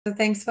So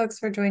thanks, folks,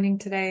 for joining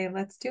today.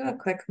 Let's do a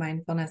quick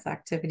mindfulness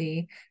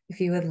activity if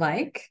you would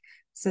like.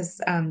 This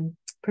is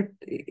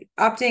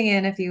opting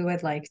in if you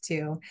would like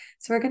to.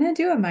 So we're going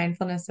to do a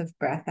mindfulness of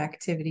breath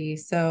activity.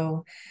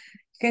 So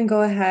you can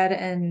go ahead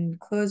and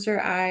close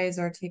your eyes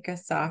or take a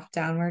soft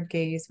downward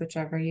gaze,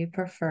 whichever you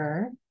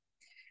prefer,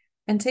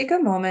 and take a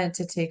moment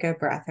to take a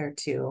breath or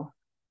two.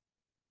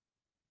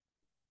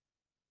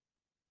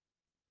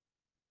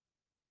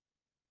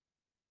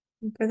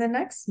 And for the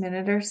next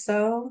minute or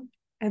so,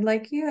 I'd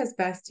like you as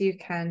best you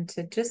can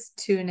to just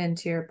tune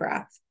into your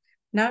breath,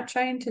 not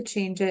trying to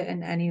change it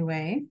in any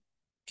way,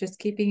 just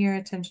keeping your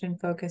attention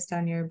focused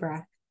on your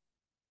breath,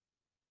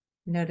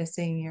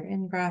 noticing your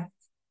in breath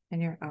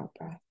and your out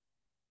breath.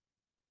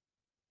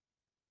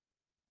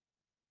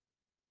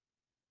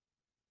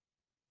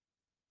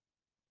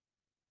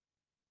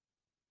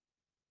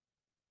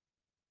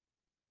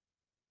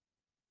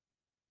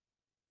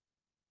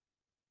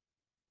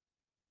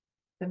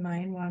 The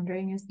mind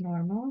wandering is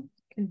normal.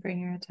 You can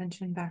bring your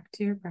attention back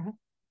to your breath.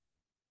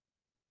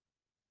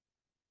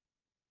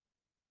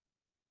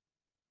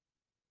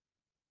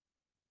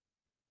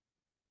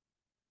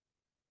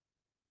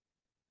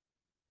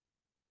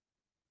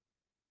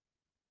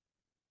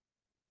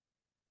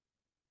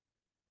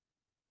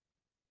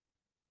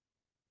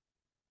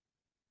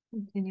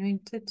 Continuing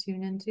to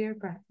tune into your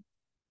breath.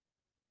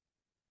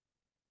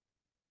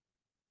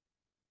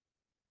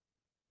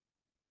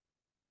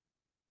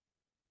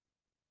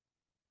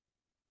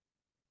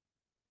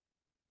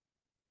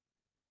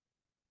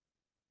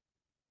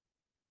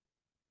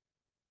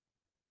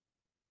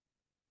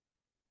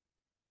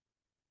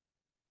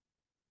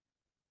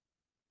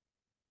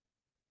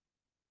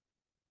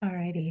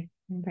 Alrighty,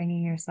 and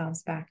bringing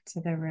yourselves back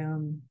to the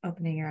room,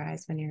 opening your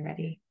eyes when you're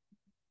ready.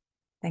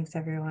 Thanks,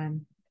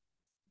 everyone.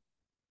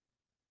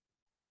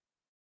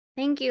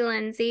 Thank you,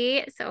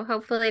 Lindsay. So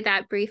hopefully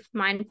that brief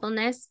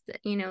mindfulness,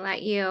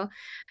 let you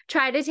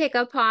try to take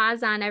a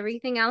pause on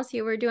everything else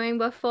you were doing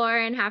before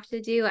and have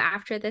to do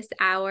after this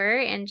hour,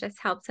 and just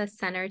helps us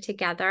center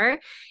together.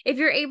 If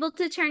you're able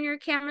to turn your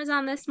cameras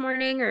on this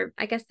morning, or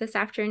I guess this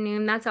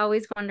afternoon, that's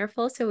always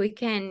wonderful, so we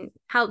can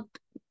help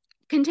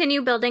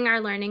continue building our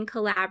learning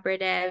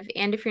collaborative.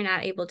 And if you're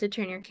not able to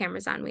turn your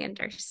cameras on, we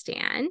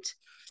understand.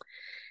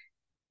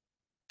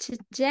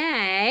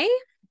 Today,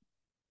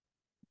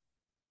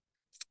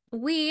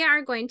 we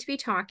are going to be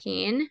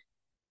talking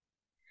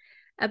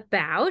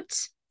about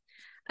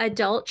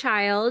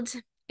adult-child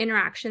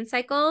interaction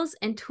cycles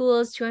and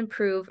tools to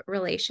improve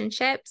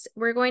relationships.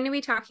 We're going to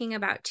be talking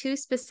about two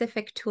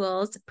specific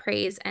tools,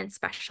 praise and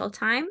special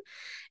time,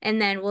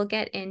 and then we'll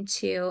get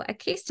into a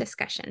case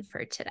discussion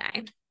for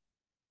today.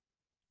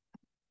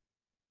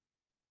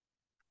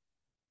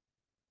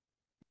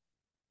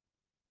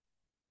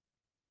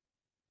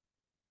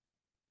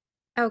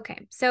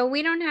 Okay, so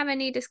we don't have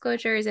any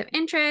disclosures of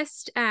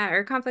interest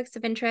or conflicts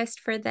of interest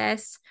for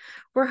this.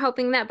 We're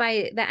hoping that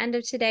by the end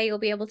of today, you'll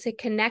be able to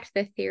connect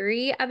the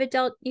theory of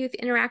adult-youth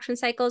interaction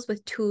cycles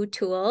with two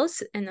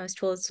tools, and those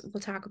tools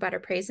we'll talk about are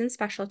praise and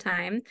special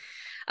time.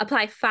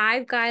 Apply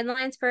 5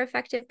 guidelines for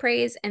effective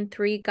praise and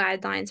 3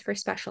 guidelines for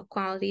special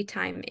quality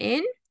time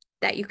in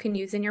that you can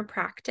use in your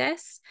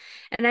practice,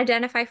 and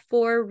identify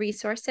 4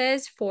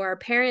 resources for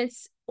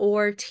parents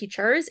or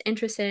teachers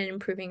interested in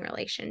improving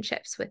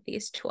relationships with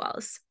these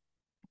tools.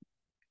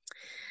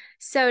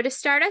 So to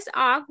start us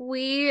off,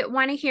 we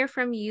want to hear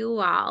from you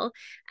all.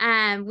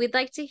 We'd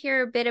like to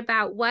hear a bit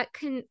about what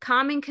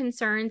common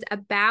concerns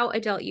about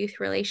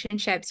adult-youth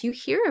relationships you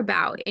hear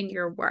about in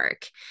your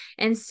work.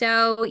 And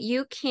so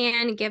you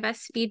can give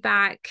us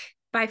feedback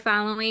by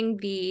following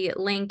the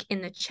link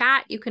in the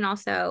chat. You can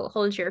also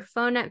hold your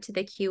phone up to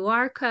the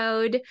QR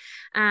code,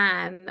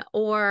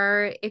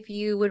 or if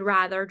you would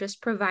rather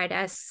just provide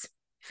us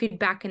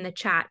feedback in the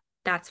chat,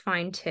 that's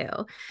fine too.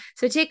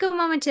 So take a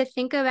moment to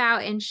think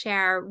about and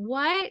share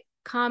what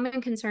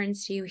common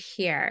concerns do you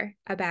hear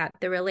about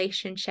the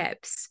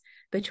relationships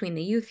between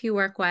the youth you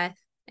work with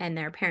and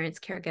their parents,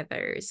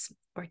 caregivers,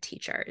 or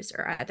teachers,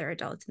 or other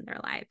adults in their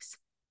lives.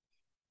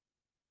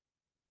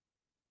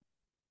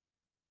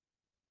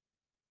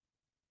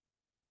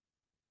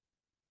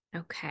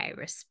 Okay,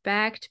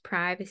 respect,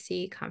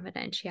 privacy,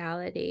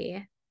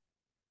 confidentiality.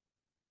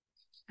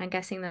 I'm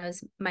guessing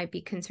those might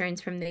be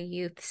concerns from the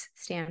youth's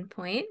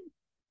standpoint.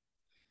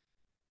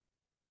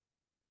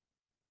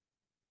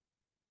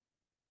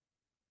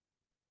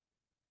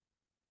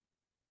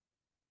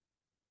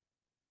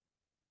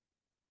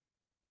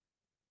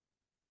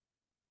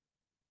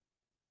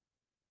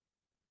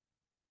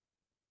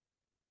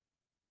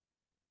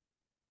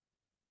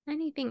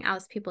 Anything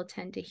else people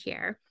tend to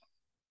hear?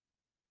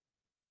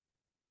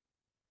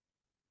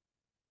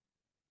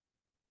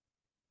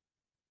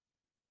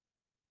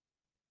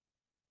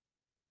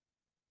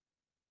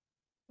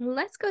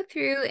 Let's go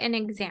through an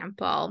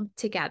example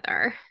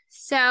together.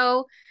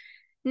 So,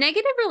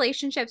 negative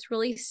relationships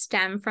really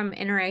stem from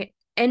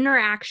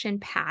interaction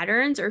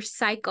patterns or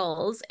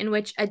cycles in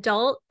which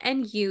adult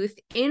and youth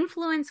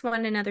influence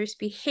one another's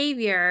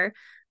behavior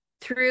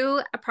through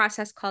a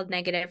process called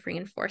negative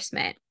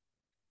reinforcement.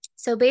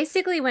 So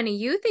basically, when a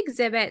youth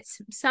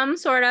exhibits some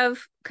sort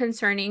of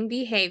concerning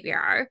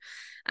behavior,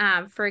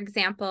 for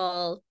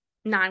example,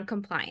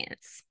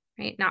 non-compliance,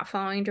 right? Not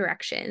following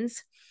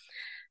directions,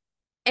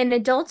 and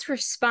adults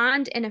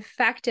respond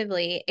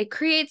ineffectively, it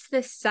creates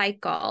this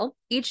cycle,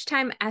 each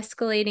time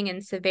escalating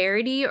in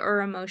severity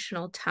or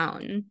emotional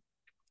tone.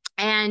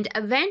 And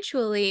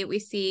eventually, we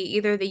see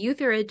either the youth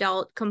or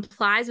adult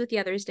complies with the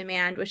other's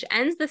demand, which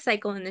ends the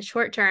cycle in the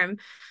short term,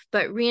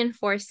 but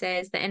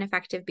reinforces the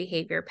ineffective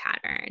behavior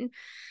pattern.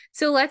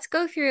 So let's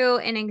go through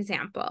an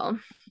example.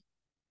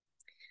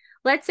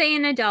 Let's say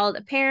an adult,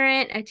 a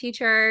parent, a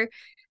teacher,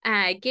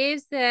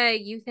 gives the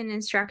youth an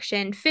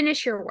instruction,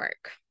 finish your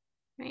work,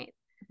 right?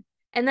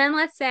 And then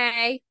let's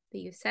say the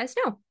youth says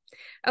no.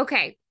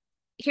 Okay,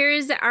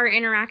 here's our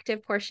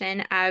interactive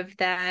portion of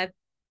the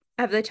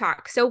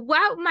talk. So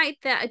what might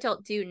the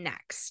adult do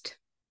next?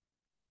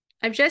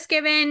 I've just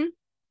given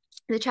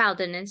the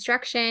child an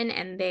instruction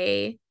and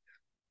they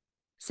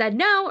said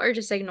no or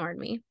just ignored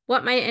me.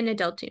 What might an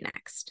adult do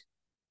next?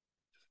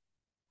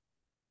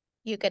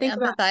 You could Think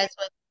about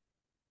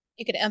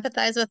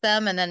empathize with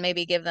them and then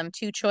maybe give them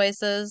two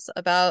choices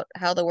about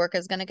how the work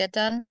is going to get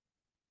done.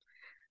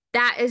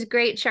 that is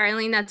great,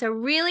 Charlene. That's a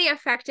really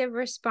effective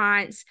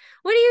response.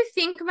 What do you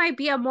think might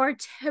be a more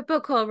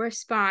typical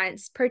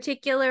response,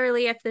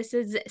 particularly if this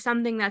is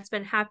something that's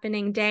been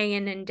happening day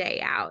in and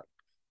day out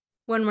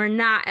when we're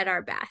not at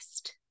our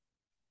best?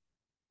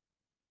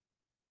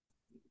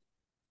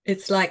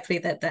 It's likely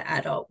that the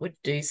adult would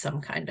do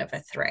some kind of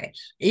a threat.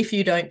 If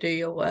you don't do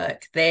your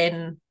work,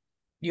 then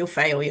you'll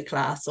fail your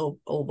class or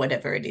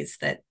whatever it is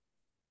that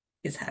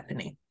is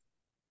happening.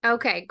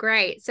 Okay,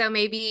 great. So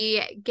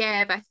maybe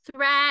give a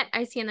threat.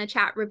 I see in the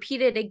chat,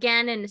 repeat it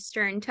again in a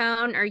stern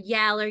tone, or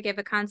yell or give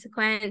a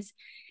consequence.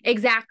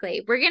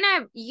 Exactly. We're going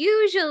to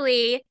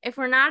usually, if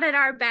we're not at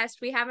our best,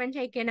 we haven't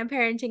taken a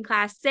parenting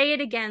class, say it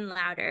again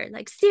louder.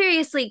 Like,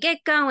 seriously,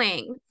 get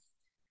going.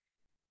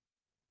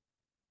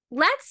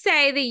 Let's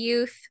say the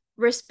youth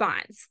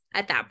responds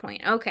at that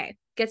point. Okay,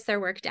 gets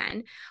their work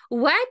done.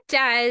 What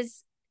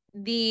does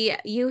the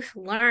youth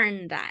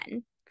learn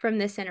then from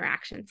this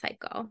interaction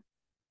cycle?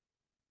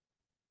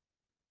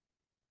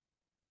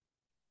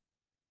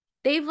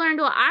 They've learned,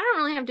 well, I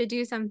don't really have to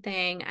do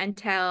something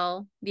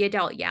until the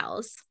adult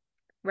yells,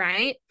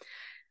 right?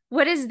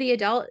 What does the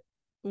adult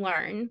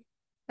learn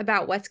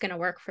about what's going to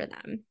work for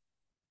them?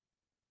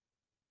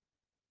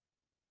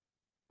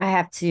 I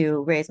have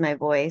to raise my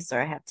voice or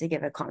I have to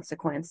give a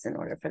consequence in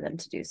order for them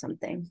to do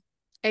something.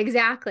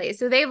 Exactly.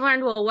 So they've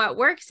learned, well, what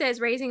works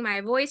is raising my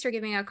voice or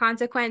giving a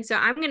consequence. So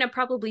I'm going to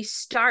probably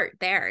start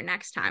there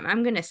next time.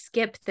 I'm going to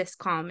skip this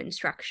calm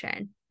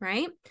instruction,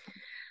 right?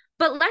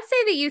 But let's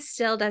say the youth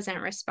still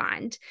doesn't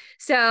respond.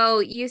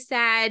 So you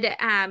said,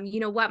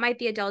 what might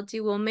the adult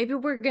do? Well, maybe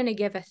we're going to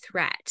give a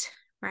threat,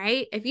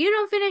 right? If you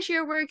don't finish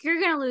your work,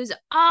 you're going to lose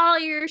all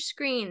your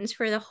screens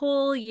for the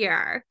whole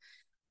year,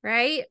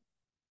 right?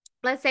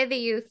 Let's say the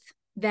youth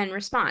then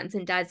responds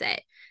and does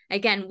it.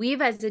 Again,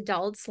 we've as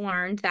adults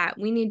learned that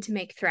we need to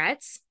make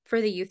threats for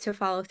the youth to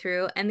follow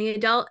through. And the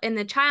adult and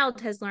the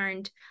child has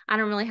learned, I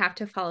don't really have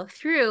to follow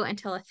through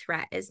until a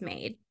threat is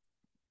made,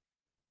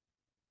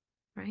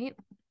 right?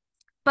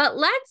 But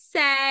let's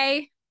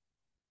say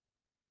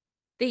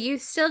the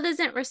youth still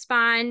doesn't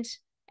respond.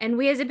 And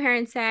we as a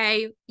parent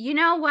say, you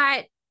know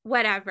what,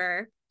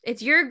 whatever.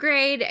 It's your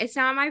grade. It's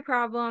not my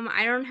problem.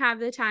 I don't have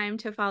the time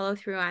to follow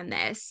through on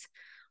this.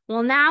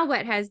 Well, now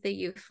what has the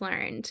youth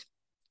learned?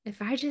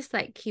 If I just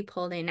keep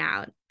holding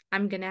out,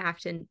 I'm going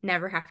to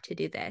never have to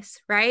do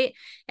this, right?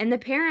 And the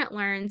parent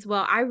learns,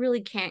 well, I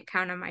really can't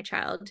count on my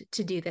child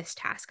to do this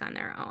task on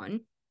their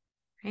own,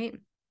 right?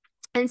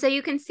 And so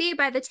you can see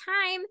by the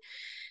time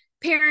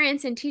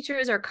parents and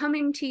teachers are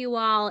coming to you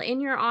all in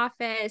your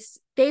office,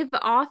 they've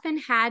often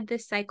had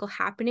this cycle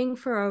happening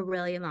for a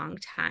really long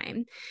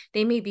time.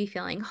 They may be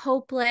feeling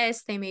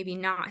hopeless. They may be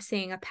not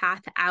seeing a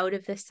path out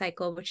of this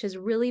cycle, which has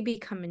really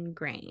become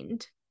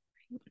ingrained.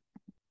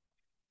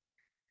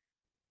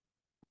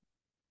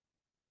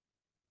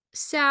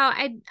 So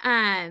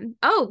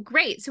oh,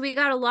 great. So we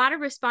got a lot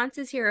of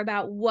responses here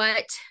about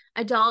what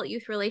adult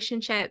youth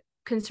relationship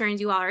concerns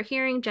you all are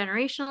hearing: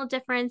 generational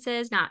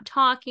differences, not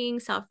talking,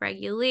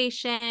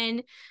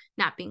 self-regulation,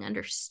 not being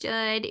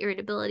understood,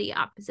 irritability,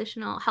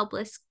 oppositional,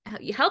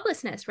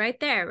 helplessness right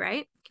there,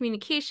 right?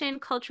 Communication,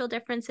 cultural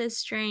differences,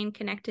 strain,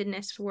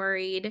 connectedness,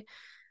 worried.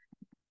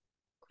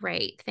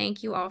 Great.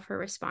 Thank you all for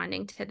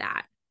responding to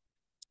that.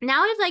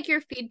 Now I'd like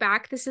your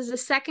feedback. This is the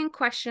second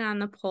question on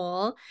the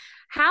poll.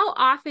 How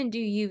often do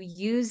you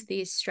use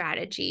these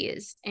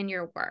strategies in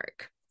your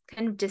work?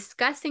 Kind of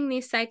discussing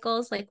these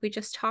cycles like we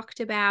just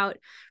talked about,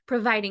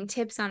 providing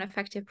tips on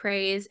effective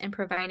praise, and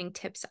providing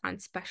tips on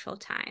special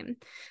time.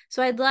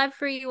 So I'd love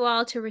for you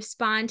all to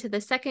respond to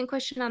the second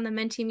question on the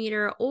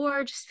Mentimeter,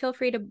 or just feel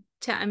free to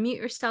unmute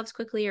yourselves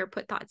quickly or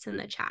put thoughts in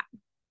the chat.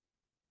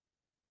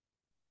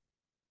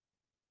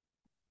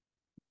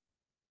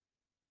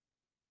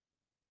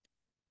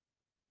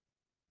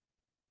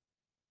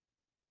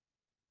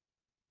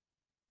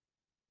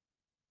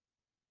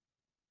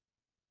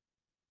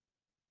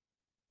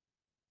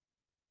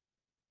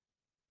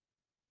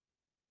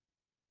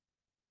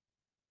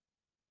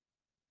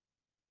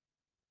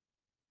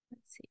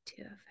 see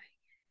too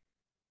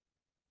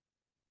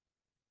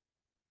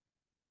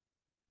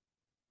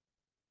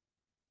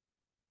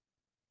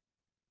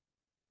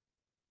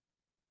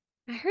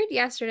if I heard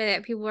yesterday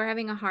that people were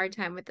having a hard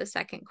time with the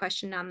second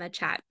question on the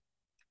chat.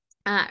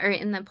 Or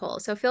in the poll.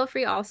 So feel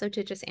free also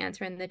to just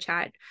answer in the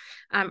chat,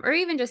 or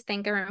even just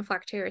think or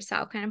reflect to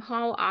yourself, kind of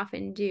how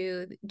often do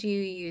you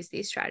use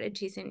these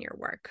strategies in your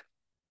work?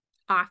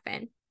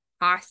 Often.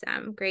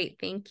 Awesome. Great.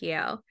 Thank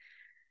you.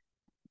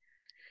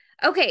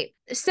 Okay,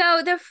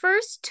 so the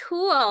first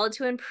tool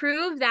to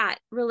improve that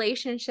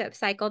relationship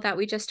cycle that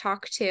we just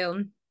talked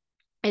to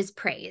is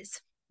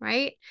praise,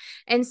 right?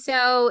 And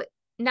so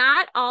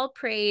not all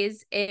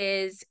praise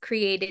is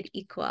created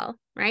equal,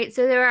 right?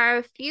 So there are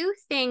a few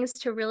things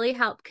to really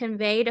help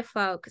convey to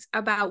folks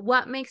about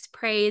what makes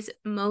praise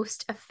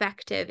most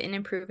effective in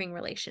improving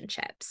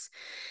relationships.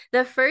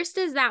 The first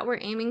is that we're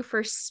aiming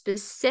for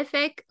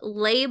specific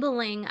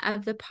labeling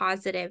of the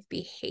positive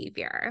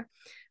behavior,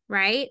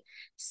 right?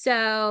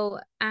 So,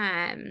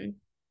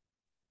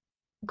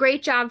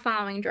 great job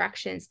following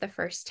directions the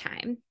first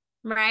time,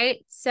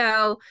 right?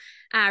 So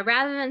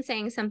rather than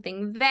saying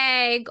something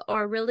vague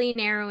or really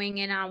narrowing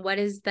in on what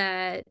is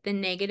the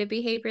negative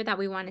behavior that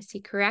we want to see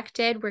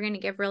corrected, we're going to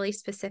give really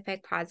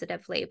specific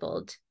positive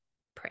labeled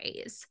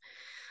praise.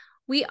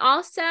 We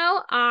also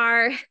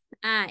are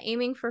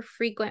aiming for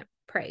frequent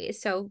praise.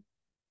 So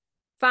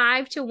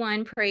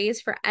 5-to-1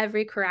 praise for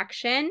every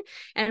correction.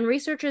 And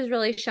research has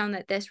really shown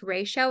that this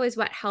ratio is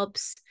what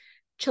helps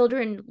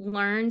children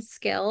learn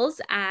skills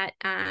at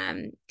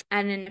an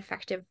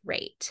effective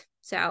rate.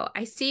 So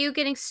I see you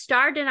getting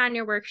started on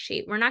your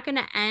worksheet. We're not going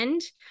to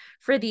end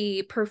for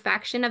the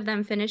perfection of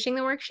them finishing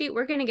the worksheet.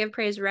 We're going to give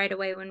praise right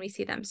away when we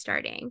see them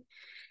starting.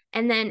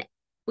 And then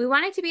we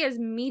want it to be as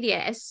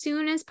immediate, as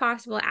soon as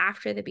possible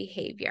after the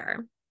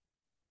behavior,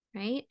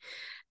 right?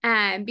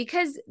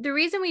 Because the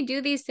reason we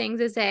do these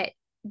things is it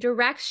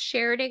directs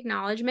shared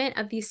acknowledgement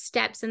of these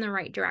steps in the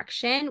right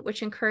direction,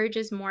 which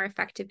encourages more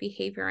effective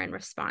behavior and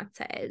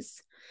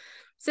responses.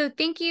 So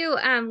thank you,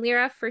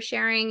 Lyra, for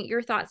sharing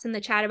your thoughts in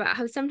the chat about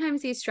how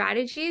sometimes these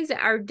strategies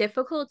are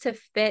difficult to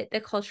fit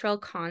the cultural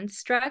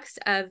constructs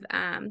of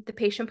the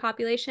patient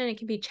population. It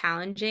can be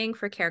challenging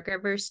for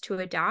caregivers to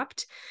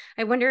adopt.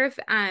 I wonder if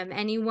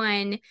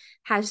anyone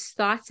has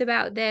thoughts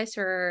about this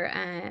or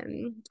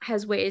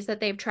has ways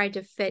that they've tried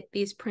to fit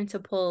these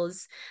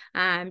principles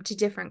to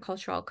different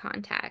cultural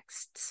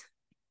contexts.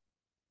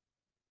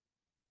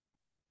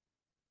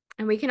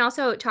 And we can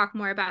also talk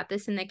more about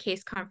this in the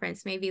case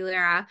conference. Maybe,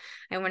 Lyra,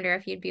 I wonder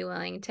if you'd be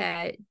willing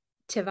to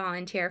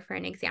volunteer for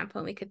an example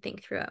and we could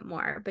think through it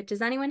more. But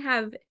does anyone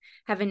have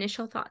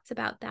initial thoughts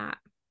about that?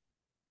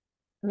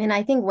 I mean,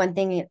 I think one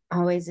thing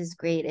always is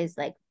great is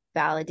like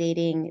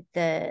validating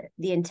the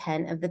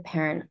intent of the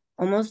parent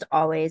almost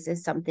always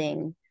is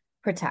something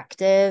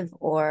protective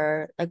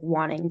or like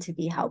wanting to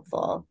be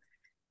helpful.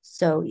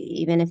 So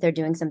even if they're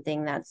doing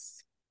something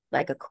that's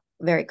like a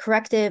very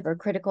corrective or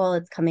critical,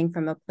 it's coming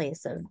from a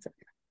place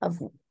of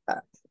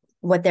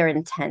what their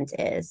intent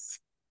is.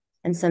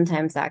 And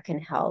sometimes that can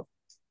help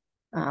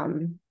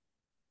them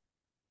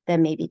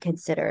maybe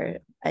consider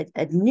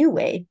a new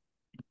way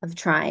of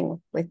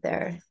trying with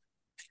their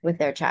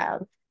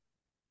child.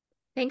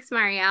 Thanks,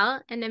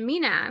 Marielle. And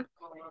Amina.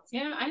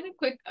 Yeah, I had a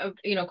quick,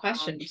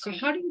 question. So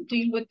how do you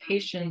deal with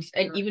patients,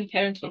 and even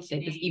parents will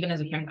say this, even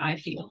as a parent, I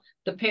feel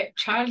the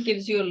child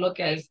gives you a look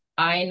as,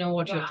 I know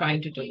what you're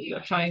trying to do.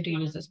 You're trying to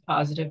use this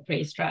positive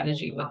praise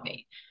strategy with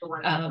me.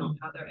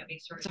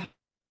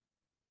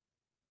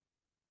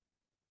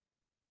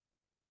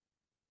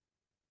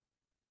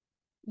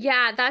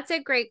 Yeah, that's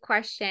a great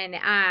question.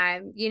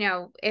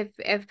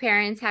 If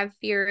parents have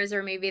fears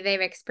or maybe they've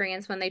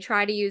experienced when they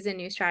try to use a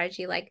new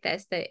strategy like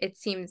this, that it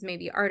seems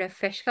maybe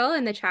artificial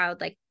and the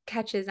child like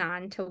catches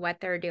on to what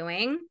they're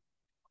doing.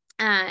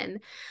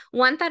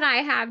 One that I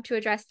have to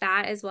address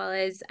that, as well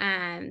as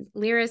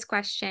Lyra's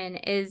question,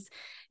 is,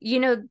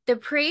 the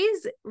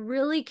praise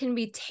really can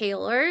be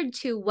tailored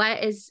to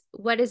what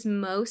is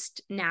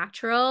most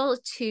natural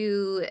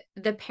to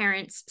the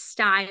parent's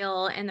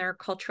style and their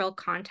cultural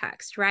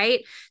context,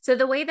 right? So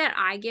the way that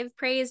I give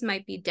praise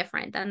might be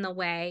different than the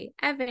way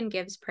Evan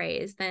gives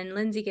praise, than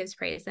Lindsay gives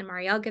praise, than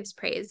Marielle gives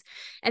praise.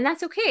 And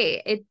that's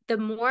okay. The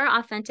more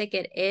authentic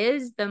it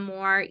is, the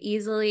more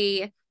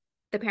easily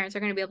the parents are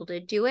going to be able to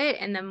do it,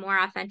 and the more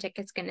authentic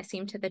it's going to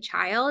seem to the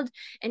child.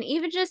 And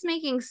even just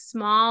making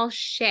small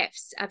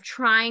shifts of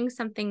trying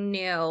something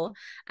new,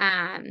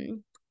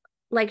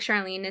 like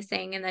Charlene is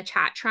saying in the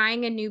chat,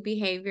 trying a new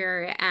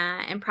behavior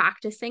and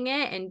practicing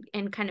it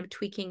and kind of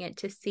tweaking it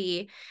to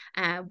see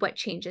what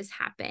changes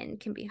happen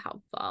can be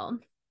helpful.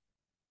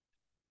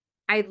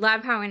 I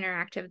love how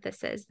interactive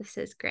this is. This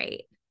is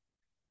great.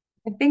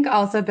 I think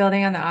also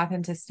building on the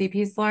authenticity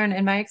piece, Lauren,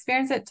 in my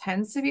experience, it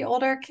tends to be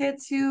older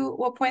kids who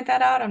will point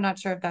that out. I'm not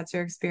sure if that's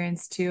your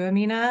experience too,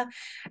 Amina.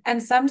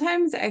 And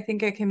sometimes I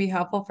think it can be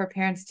helpful for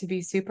parents to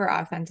be super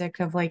authentic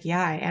of like,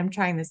 yeah, I am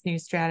trying this new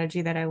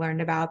strategy that I learned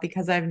about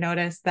because I've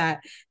noticed that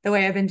the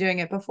way I've been doing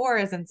it before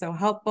isn't so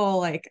helpful.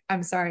 Like,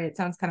 I'm sorry, it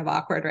sounds kind of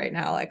awkward right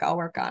now. Like, I'll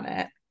work on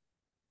it.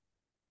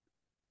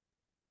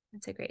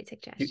 That's a great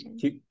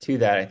suggestion. To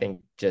that, I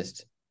think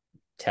just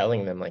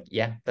telling them like,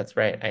 yeah, that's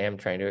right, I am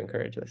trying to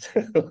encourage this.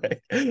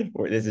 Like,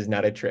 or this is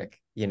not a trick,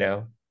 you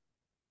know?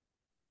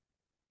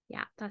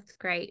 Yeah, that's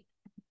great.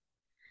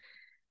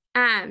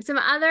 Some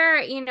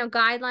other,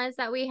 guidelines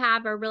that we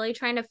have are really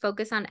trying to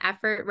focus on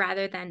effort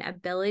rather than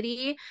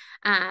ability,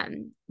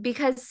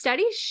 because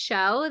studies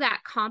show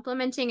that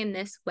complimenting in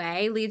this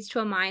way leads to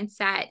a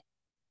mindset.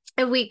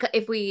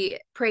 If we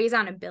praise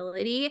on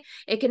ability,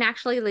 it can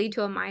actually lead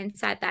to a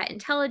mindset that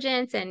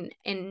intelligence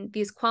and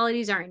these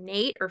qualities are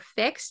innate or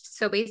fixed.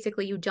 So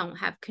basically you don't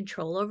have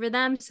control over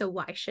them. So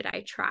why should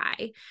I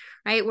try?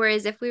 Right.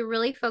 Whereas if we're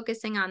really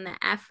focusing on the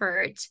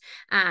effort,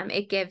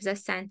 it gives a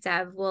sense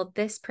of, well,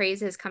 this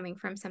praise is coming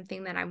from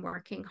something that I'm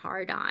working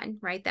hard on,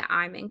 right? That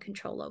I'm in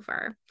control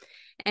over.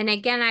 And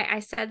again,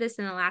 I said this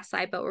in the last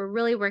slide, but we're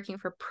really working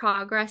for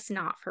progress,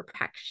 not for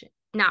perfection.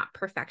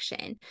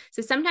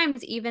 So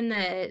sometimes even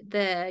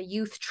the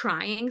youth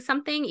trying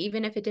something,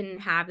 even if it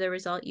didn't have the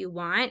result you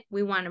want,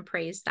 we want to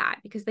praise that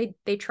because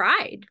they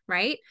tried,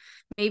 right?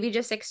 Maybe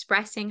just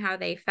expressing how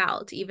they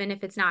felt, even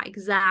if it's not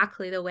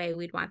exactly the way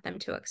we'd want them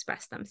to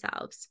express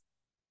themselves.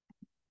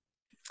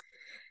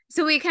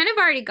 So we kind of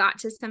already got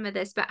to some of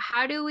this, but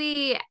how do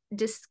we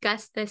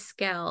discuss this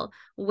skill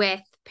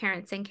with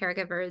parents and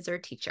caregivers or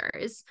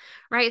teachers,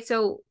 right?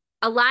 So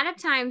a lot of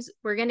times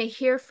we're going to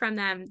hear from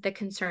them the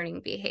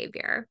concerning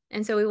behavior.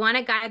 And so we want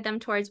to guide them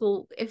towards,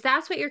 well, if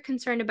that's what you're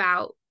concerned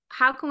about,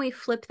 how can we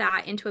flip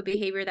that into a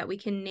behavior that we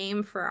can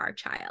name for our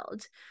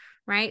child,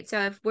 right? So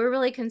if we're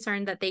really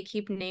concerned that they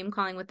keep name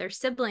calling with their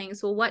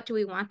siblings, well, what do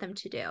we want them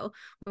to do?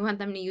 We want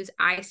them to use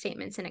I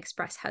statements and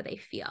express how they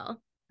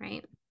feel,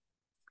 right?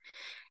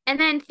 And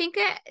then think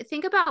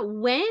about,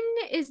 when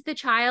is the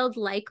child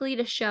likely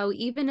to show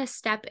even a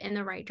step in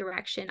the right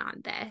direction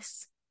on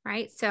this,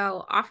 right?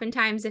 So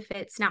oftentimes if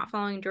it's not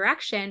following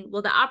direction,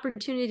 well, the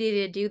opportunity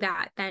to do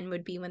that then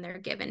would be when they're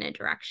given a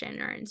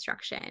direction or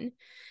instruction.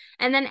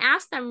 And then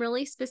ask them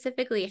really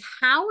specifically,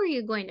 how are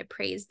you going to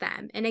praise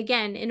them? And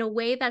again, in a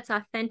way that's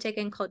authentic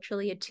and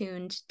culturally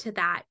attuned to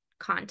that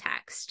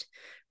context,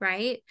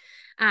 right?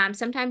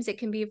 Sometimes it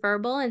can be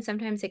verbal and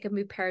sometimes it can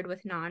be paired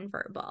with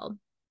nonverbal.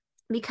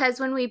 Because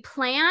when we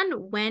plan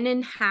when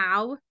and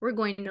how we're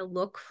going to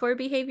look for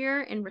behavior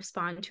and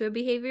respond to a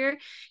behavior,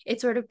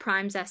 it sort of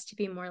primes us to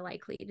be more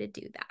likely to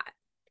do that.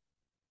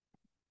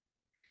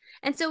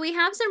 And so we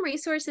have some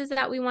resources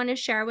that we want to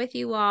share with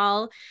you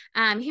all.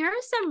 Here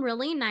are some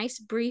really nice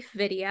brief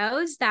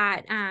videos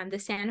that the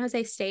San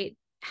Jose State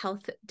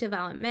Health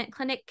Development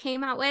Clinic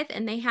came out with,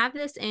 and they have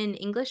this in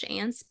English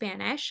and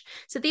Spanish.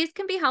 So these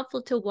can be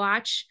helpful to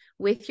watch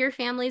with your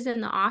families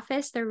in the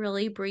office. They're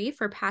really brief,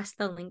 or pass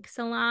the links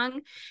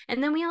along.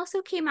 And then we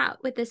also came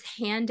out with this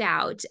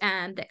handout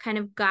that kind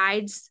of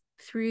guides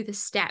through the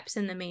steps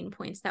and the main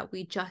points that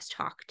we just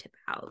talked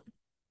about.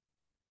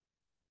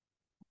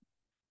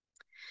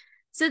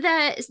 So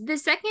the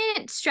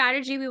second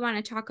strategy we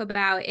want to talk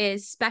about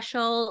is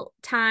special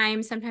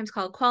time, sometimes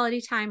called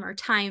quality time or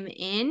time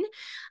in.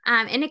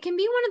 And it can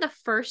be one of the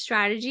first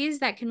strategies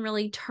that can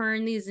really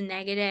turn these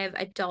negative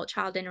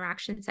adult-child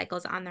interaction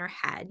cycles on their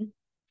head.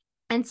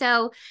 And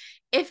so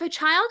if a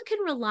child can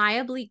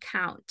reliably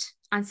count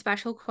on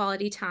special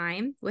quality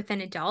time with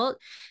an adult,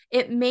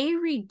 it may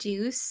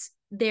reduce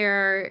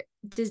their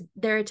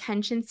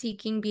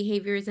attention-seeking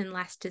behaviors in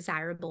less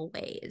desirable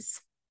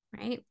ways,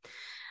 right?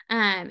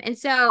 And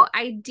so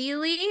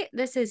ideally,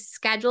 this is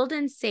scheduled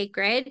and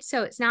sacred.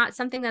 So it's not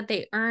something that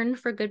they earn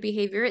for good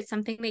behavior. It's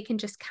something they can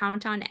just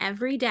count on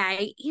every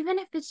day, even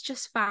if it's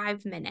just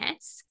 5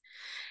 minutes.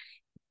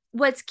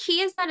 What's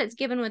key is that it's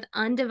given with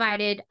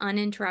undivided,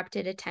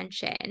 uninterrupted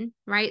attention,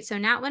 right? So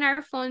not when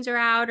our phones are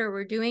out or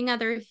we're doing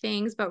other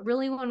things, but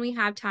really when we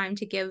have time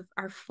to give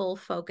our full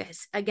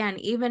focus. Again,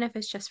 even if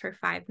it's just for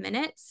 5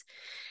 minutes.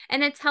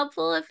 And it's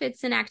helpful if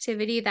it's an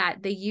activity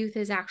that the youth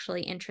is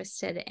actually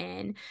interested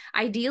in.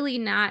 Ideally,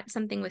 not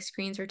something with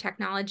screens or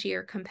technology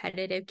or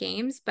competitive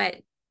games, but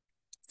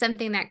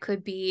something that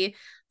could be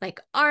like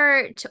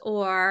art,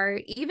 or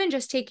even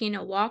just taking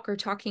a walk or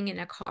talking in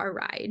a car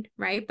ride,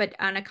 right? But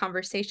on a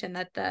conversation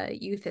that the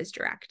youth is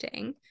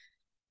directing.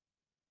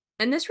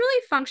 And this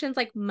really functions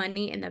like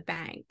money in the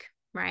bank,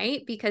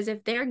 right? Because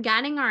if they're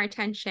getting our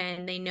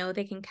attention, they know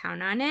they can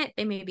count on it.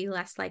 They may be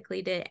less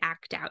likely to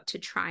act out to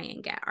try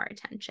and get our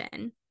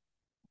attention.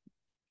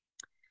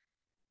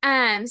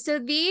 So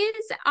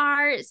these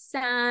are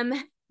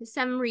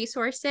some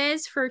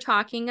resources for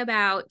talking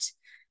about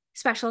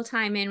special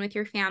time in with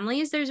your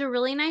families. There's a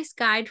really nice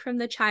guide from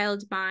the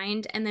Child's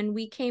Mind, and then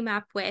we came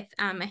up with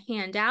a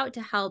handout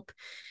to help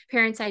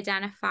parents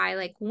identify,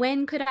 like,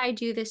 when could I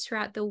do this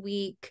throughout the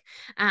week?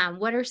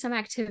 What are some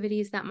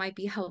activities that might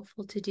be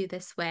helpful to do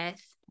this with?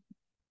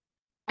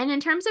 And in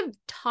terms of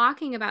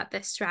talking about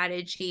this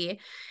strategy,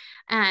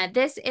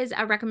 this is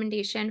a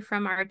recommendation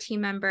from our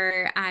team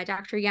member,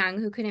 Dr. Jeung,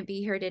 who couldn't be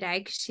here today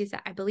because she's,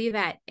 I believe,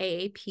 at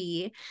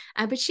AAP.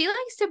 But she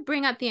likes to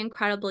bring up the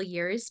Incredible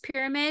Years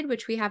pyramid,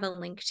 which we have a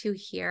link to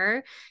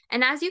here.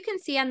 And as you can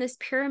see on this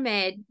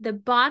pyramid, the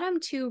bottom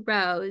 2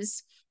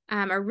 rows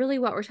are really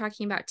what we're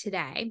talking about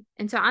today.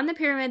 And so on the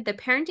pyramid, the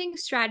parenting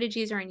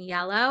strategies are in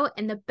yellow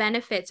and the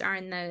benefits are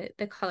in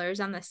the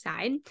colors on the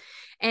side.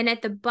 And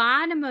at the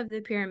bottom of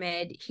the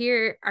pyramid,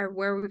 here are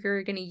where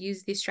we're going to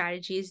use these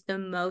strategies the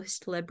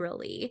most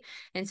liberally.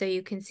 And so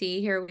you can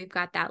see here, we've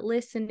got that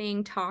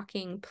listening,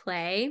 talking,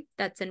 play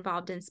that's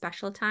involved in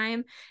special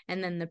time,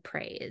 and then the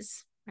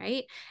praise,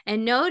 right?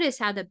 And notice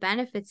how the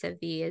benefits of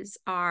these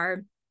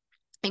are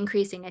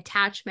increasing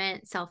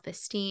attachment,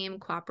 self-esteem,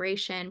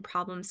 cooperation,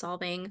 problem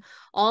solving,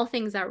 all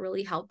things that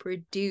really help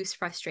reduce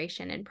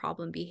frustration and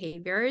problem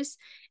behaviors.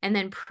 And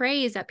then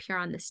praise up here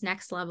on this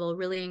next level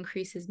really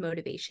increases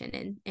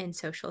motivation and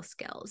social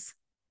skills.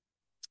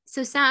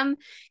 So some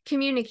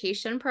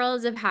communication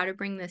pearls of how to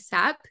bring this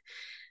up.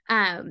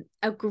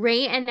 A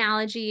great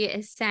analogy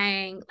is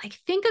saying, like,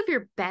 think of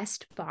your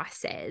best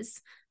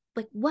bosses.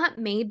 Like, what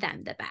made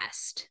them the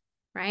best?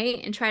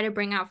 Right? And try to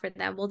bring out for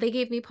them, well, they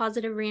gave me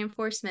positive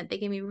reinforcement. They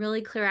gave me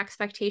really clear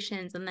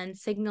expectations and then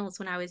signals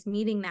when I was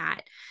meeting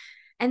that.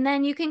 And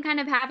then you can kind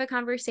of have a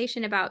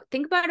conversation about,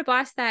 think about a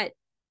boss that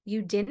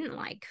you didn't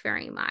like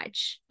very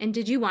much. And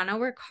did you want to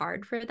work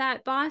hard for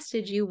that boss?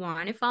 Did you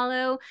want to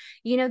follow,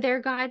 their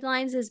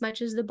guidelines as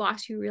much as the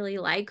boss you really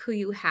like, who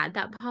you had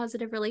that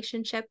positive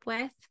relationship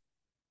with?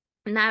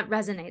 And that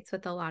resonates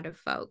with a lot of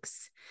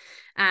folks.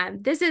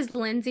 This is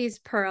Lindsay's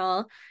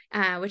pearl,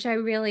 which I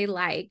really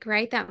like,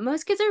 right? That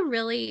most kids are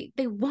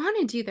they want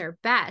to do their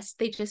best.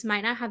 They just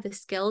might not have the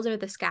skills or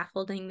the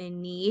scaffolding they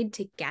need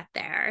to get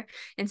there.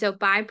 And so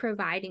by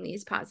providing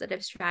these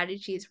positive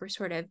strategies, we're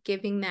sort of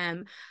giving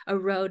them a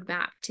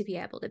roadmap to be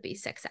able to be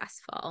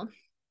successful.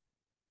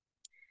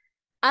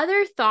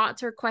 Other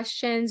thoughts or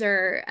questions,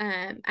 or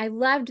I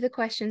loved the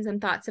questions and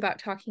thoughts about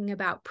talking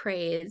about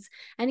praise.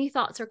 Any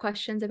thoughts or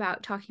questions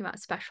about talking about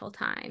special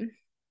time?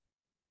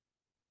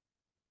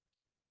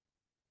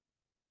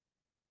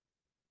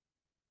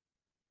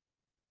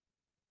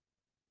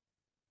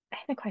 I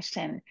have a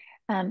question.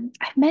 I've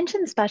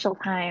mentioned special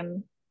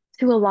time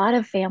to a lot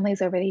of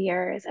families over the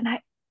years, and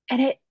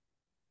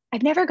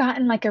I've never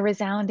gotten like a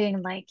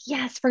resounding like,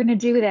 yes, we're gonna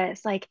do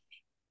this. Like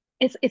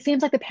it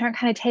seems like the parent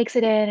kind of takes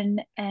it in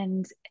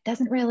and it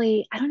doesn't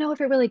really, I don't know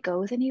if it really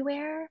goes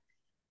anywhere.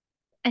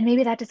 And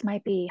maybe that just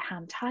might be how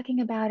I'm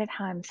talking about it,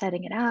 how I'm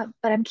setting it up.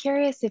 But I'm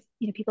curious if,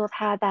 people have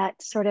had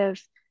that sort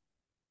of,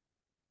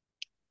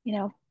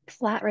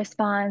 flat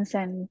response,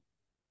 and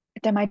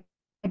if there might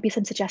be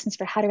some suggestions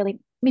for how to really,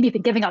 maybe you've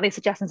been giving all these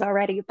suggestions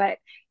already, but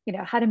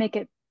how to make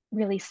it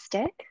really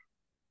stick.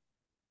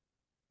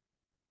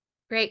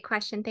 Great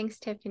question. Thanks,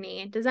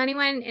 Tiffany. Does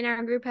anyone in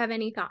our group have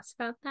any thoughts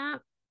about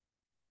that?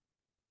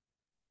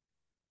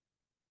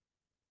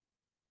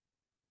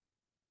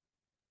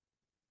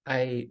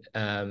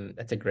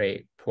 That's a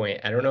great point.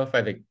 I don't know if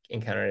I've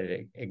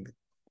encountered it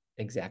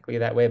exactly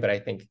that way, but I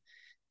think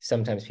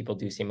sometimes people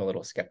do seem a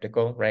little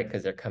skeptical, right?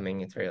 Because they're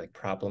coming, it's very like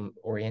problem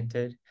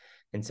oriented.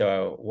 And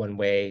so one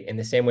way, in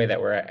the same way that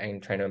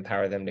I'm trying to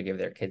empower them to give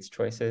their kids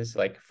choices,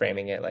 like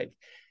framing it like,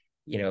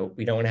 we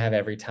don't want to have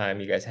every time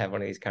you guys have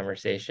one of these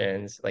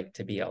conversations like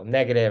to be all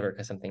negative or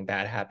because something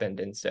bad happened.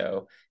 And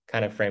so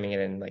kind of framing it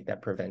in like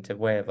that preventive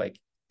way of like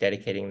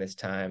dedicating this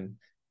time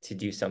to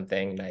do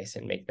something nice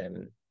and make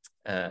them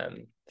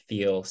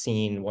feel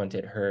seen,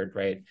 wanted, heard,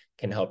 right,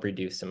 can help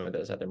reduce some of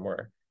those other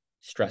more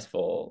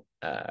stressful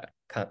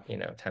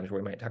times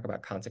where we might talk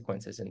about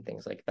consequences and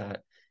things like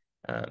that.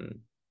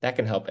 That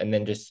can help. And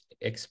then just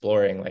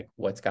exploring like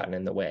what's gotten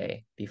in the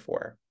way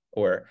before,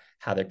 or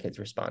how their kids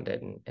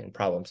responded, and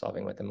problem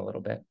solving with them a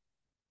little bit.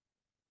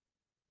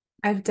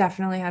 I've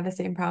definitely had the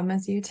same problem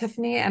as you,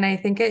 Tiffany. And I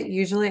think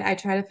I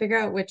try to figure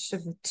out which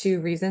of the two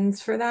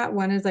reasons for that.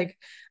 One is like,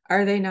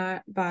 are they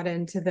not bought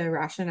into the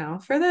rationale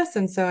for this?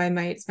 And so I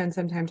might spend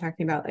some time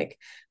talking about like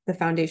the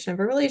foundation of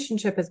a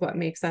relationship is what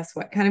makes us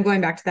what, kind of going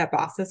back to that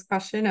boss's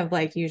question of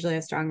like, usually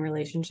a strong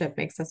relationship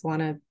makes us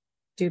want to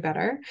do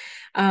better.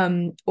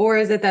 Or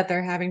is it that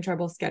they're having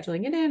trouble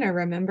scheduling it in or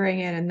remembering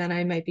it? And then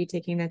I might be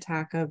taking the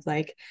tack of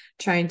like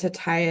trying to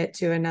tie it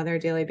to another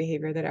daily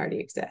behavior that already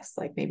exists,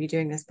 like maybe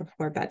doing this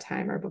before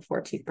bedtime or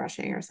before teeth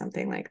brushing or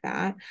something like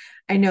that.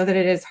 I know that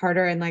it is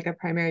harder in like a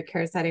primary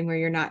care setting where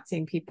you're not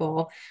seeing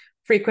people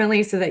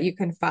frequently so that you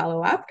can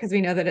follow up, because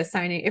we know that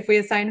if we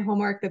assign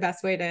homework, the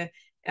best way to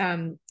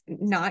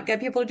not get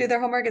people to do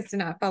their homework is to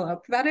not follow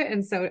up about it.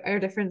 And so our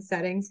different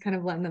settings kind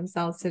of lend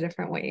themselves to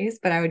different ways,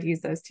 but I would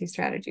use those two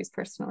strategies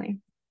personally.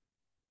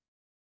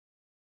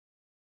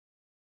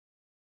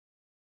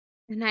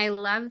 And I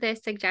love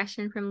this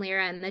suggestion from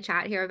Lyra in the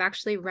chat here of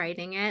actually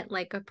writing it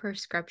like a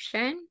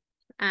prescription,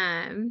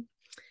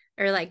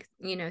 or like,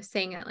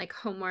 saying it like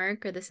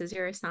homework, or this is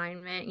your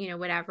assignment,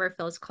 whatever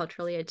feels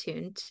culturally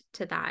attuned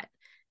to that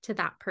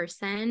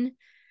person.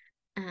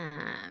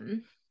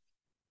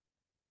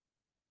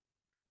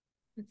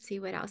 Let's see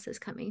what else is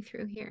coming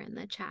through here in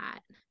the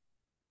chat.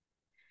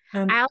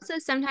 I also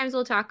sometimes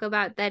will talk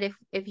about that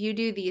if you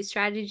do these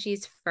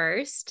strategies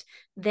first,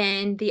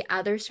 then the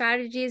other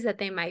strategies that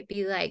they might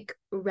be like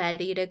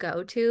ready to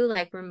go to,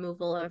 like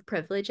removal of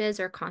privileges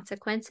or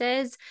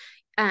consequences,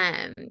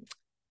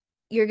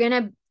 you're going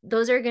to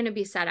those are going to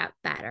be set up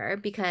better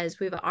because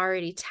we've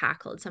already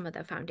tackled some of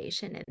the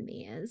foundation in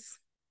these.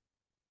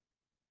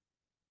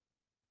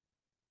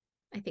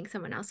 I think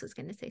someone else was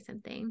going to say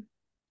something.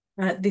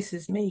 This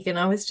is Megan.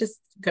 I was just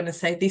going to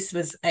say this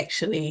was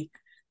actually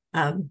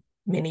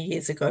many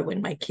years ago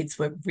when my kids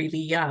were really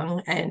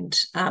young, and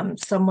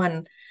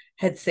someone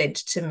had said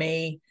to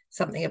me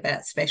something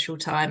about special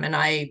time, and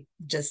I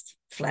just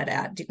flat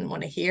out didn't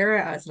want to hear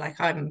it. I was like,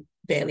 I'm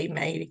barely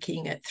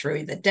making it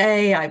through the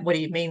day. What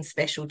do you mean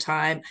special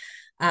time?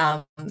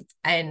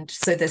 And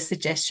so the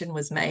suggestion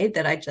was made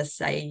that I just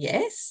say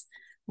yes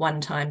one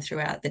time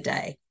throughout the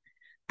day.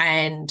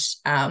 And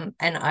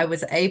I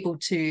was able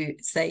to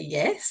say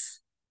yes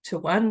to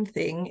one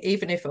thing,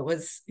 even if it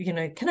was, can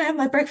I have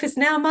my breakfast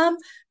now, Mum?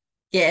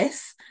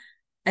 Yes.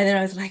 And then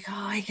I was like,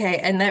 oh, okay.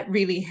 And that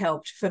really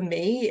helped for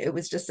me. It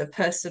was just a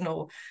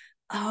personal,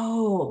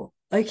 oh,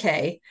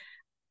 okay.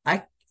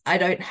 I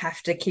don't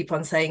have to keep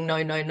on saying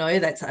no, no, no.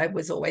 I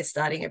was always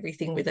starting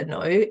everything with a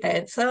no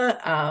answer.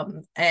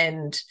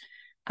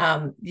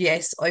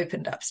 Yes,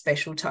 opened up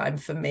special time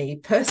for me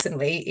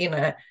personally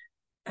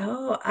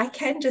I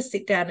can just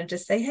sit down and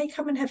just say, hey,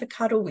 come and have a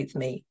cuddle with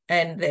me.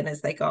 And then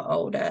as they got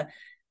older,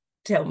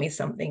 tell me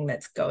something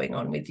that's going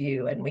on with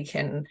you, and we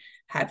can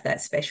have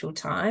that special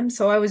time.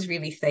 So I was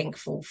really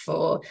thankful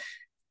for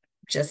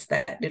just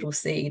that little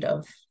seed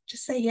of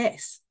just say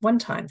yes one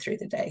time through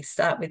the day.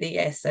 Start with a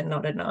yes and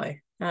not a no.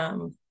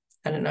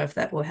 I don't know if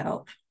that will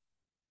help.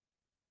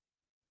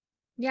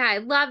 Yeah, I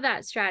love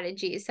that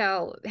strategy.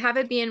 So have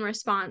it be in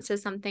response to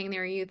something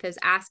their youth is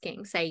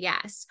asking, say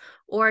yes,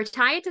 or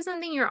tie it to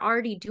something you're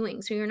already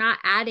doing. So you're not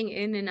adding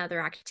in another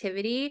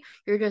activity.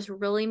 You're just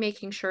really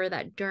making sure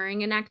that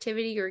during an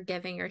activity, you're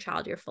giving your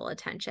child your full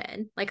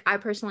attention. Like I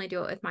personally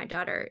do it with my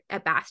daughter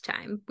at bath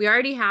time. We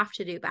already have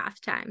to do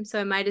bath time. So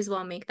I might as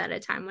well make that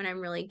a time when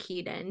I'm really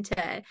keyed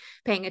into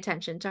paying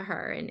attention to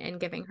her and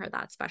giving her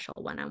that special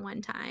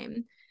one-on-one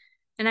time.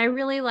 And I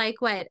really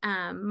like what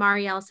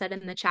Marielle said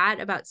in the chat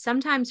about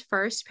sometimes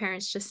first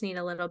parents just need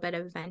a little bit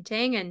of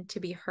venting and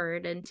to be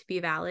heard and to be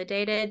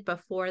validated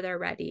before they're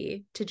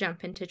ready to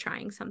jump into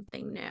trying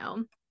something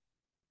new.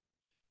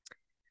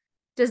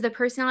 Does the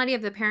personality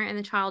of the parent and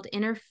the child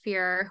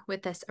interfere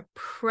with this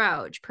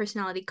approach?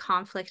 Personality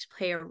conflict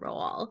play a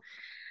role?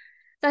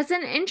 That's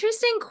an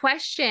interesting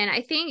question.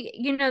 I think,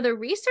 the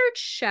research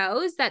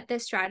shows that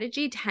this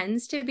strategy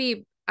tends to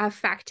be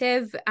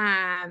effective.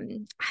 I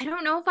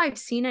don't know if I've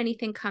seen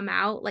anything come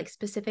out like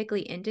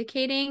specifically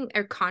indicating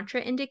or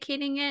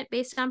contraindicating it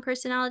based on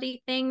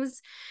personality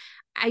things.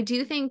 I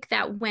do think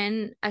that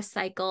when a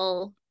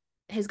cycle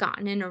has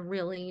gotten in a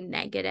really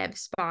negative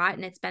spot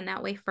and it's been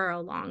that way for a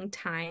long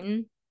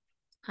time,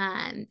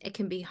 it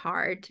can be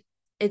hard.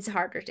 It's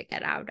harder to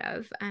get out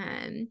of.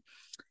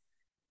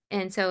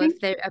 And so if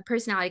a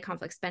personality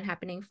conflict's been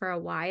happening for a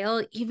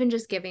while, even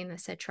just giving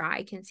this a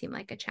try can seem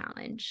like a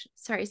challenge.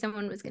 Sorry,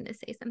 someone was going to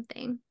say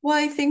something. Well,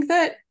 I think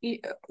that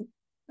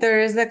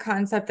there is a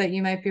concept that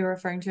you might be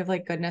referring to of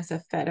like goodness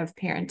of fit of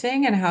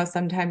parenting, and how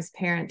sometimes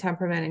parent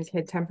temperament and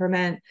kid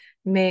temperament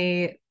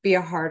may be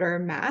a harder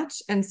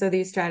match. And so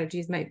these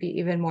strategies might be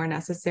even more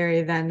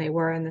necessary than they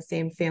were in the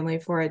same family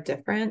for a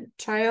different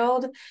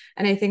child.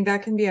 And I think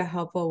that can be a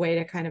helpful way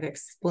to kind of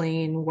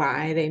explain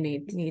why they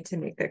may need to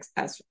make this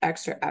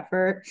extra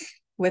effort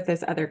with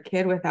this other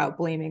kid without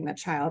blaming the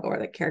child or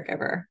the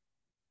caregiver.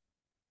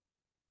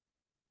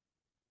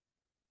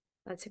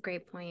 That's a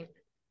great point.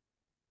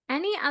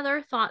 Any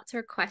other thoughts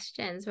or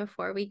questions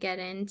before we get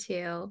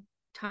into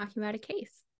talking about a case?